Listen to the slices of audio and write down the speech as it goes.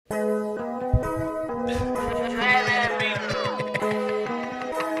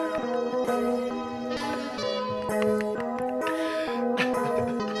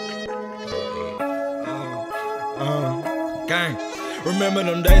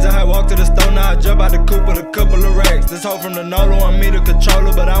days I had walked to the store, now I jump out the coupe with a couple of racks. This hoe from the Nolo want me to control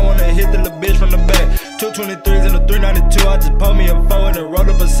her, but I wanna hit the little bitch from the back. 223s and a 392, I just pull me a 4 and then roll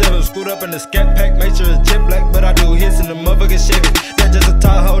up a 7. Scoot up in the scat pack, make sure it's jet black, but I do hits in the motherfucking Chevy. That's just a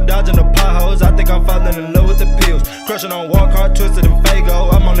Tahoe, dodging the potholes. I think I'm falling in love with the pills. Crushing on walk hard, twisted and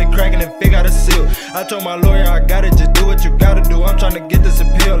Fago. I'm only cracking and figure out a seal. I told my lawyer I got it, just do what you gotta do. I'm trying to get this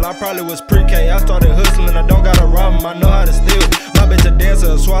appeal. I probably was pre-K, I started hustling. I don't gotta rob 'em, I know how to steal. My bitch a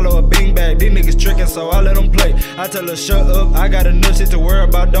dancer, swallow a bean bag. These niggas tricking, so I let them play. I tell her shut up, I got enough shit to worry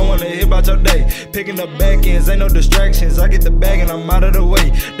about. Don't wanna hear about your day. Picking up back ends, ain't no distractions. I get the bag and I'm out of the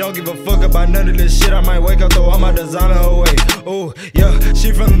way. Don't give a fuck about none of this shit. I might wake up, throw all my designer away. Oh yeah,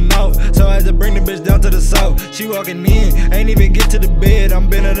 she from the north, so I had to bring the bitch down to the south. She walking in, ain't even get to the bed. I'm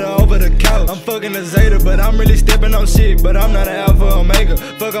bending her over the couch. I'm fucking a Zeta, but I'm really stepping on shit. But I'm not an alpha omega.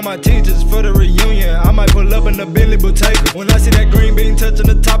 Fuck all my teachers for the reunion. I might pull up in the Bentley Bottega. When I see that green bean touching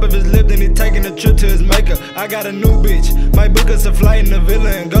the top of his lip, then he taking a trip to his maker. I got a new bitch, might book us a flight in the villa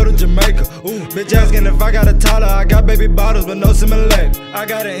and go to Jamaica. Ooh, bitch asking if I got a toddler. I got baby bottles, but no Similac. I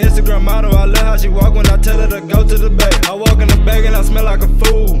got an Instagram model, I love how she walk when I tell her to go to the back. I walk in the bag and I smell like a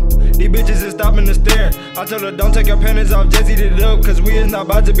fool. These bitches is stopping to stare. I told her don't take your panties off, just eat it up, cause we is not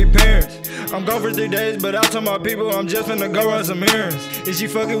about to be parents. I'm gone for 3 days, but I told my people I'm just finna go run some errands. Is she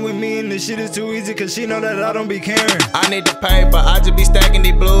fucking with me and this shit is too easy, cause she know that I don't be caring. I need the paper, I just be stacking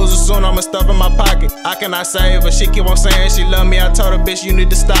these blues, as soon I'ma stuff in my pocket. I cannot save her, she keep on saying she love me. I told her, bitch, you need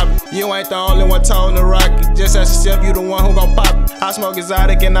to stop it. You ain't the only one told to rock it. Just ask yourself, you the one who gon' pop it. I smoke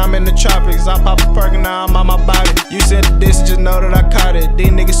exotic and I'm in the tropics. I pop a perk and now I'm on my body. You sent the distance, just know that I caught it. These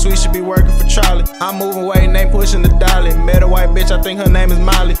niggas sweet should be working for Charlie. I'm moving weight and ain't pushing the dolly. Met a white bitch, I think her name is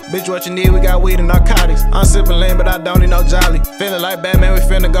Molly. Bitch, what you need, we got weed and narcotics. I'm sipping lean, but I don't need no jolly. Feeling like Batman, we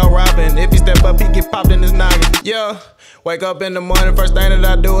finna go robbing. If he step up, he get popped in his noggin. Yeah. Wake up in the morning, first thing that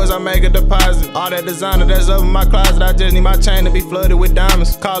I do is I make a deposit. All that designer that's up in my closet, I just need my chain to be flooded with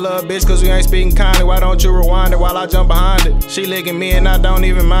diamonds. Call her a bitch cause we ain't speaking kindly. Why don't you rewind it while I jump behind it? She licking me and I don't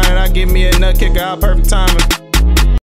even mind it. I give me a nut kicker out, perfect timing.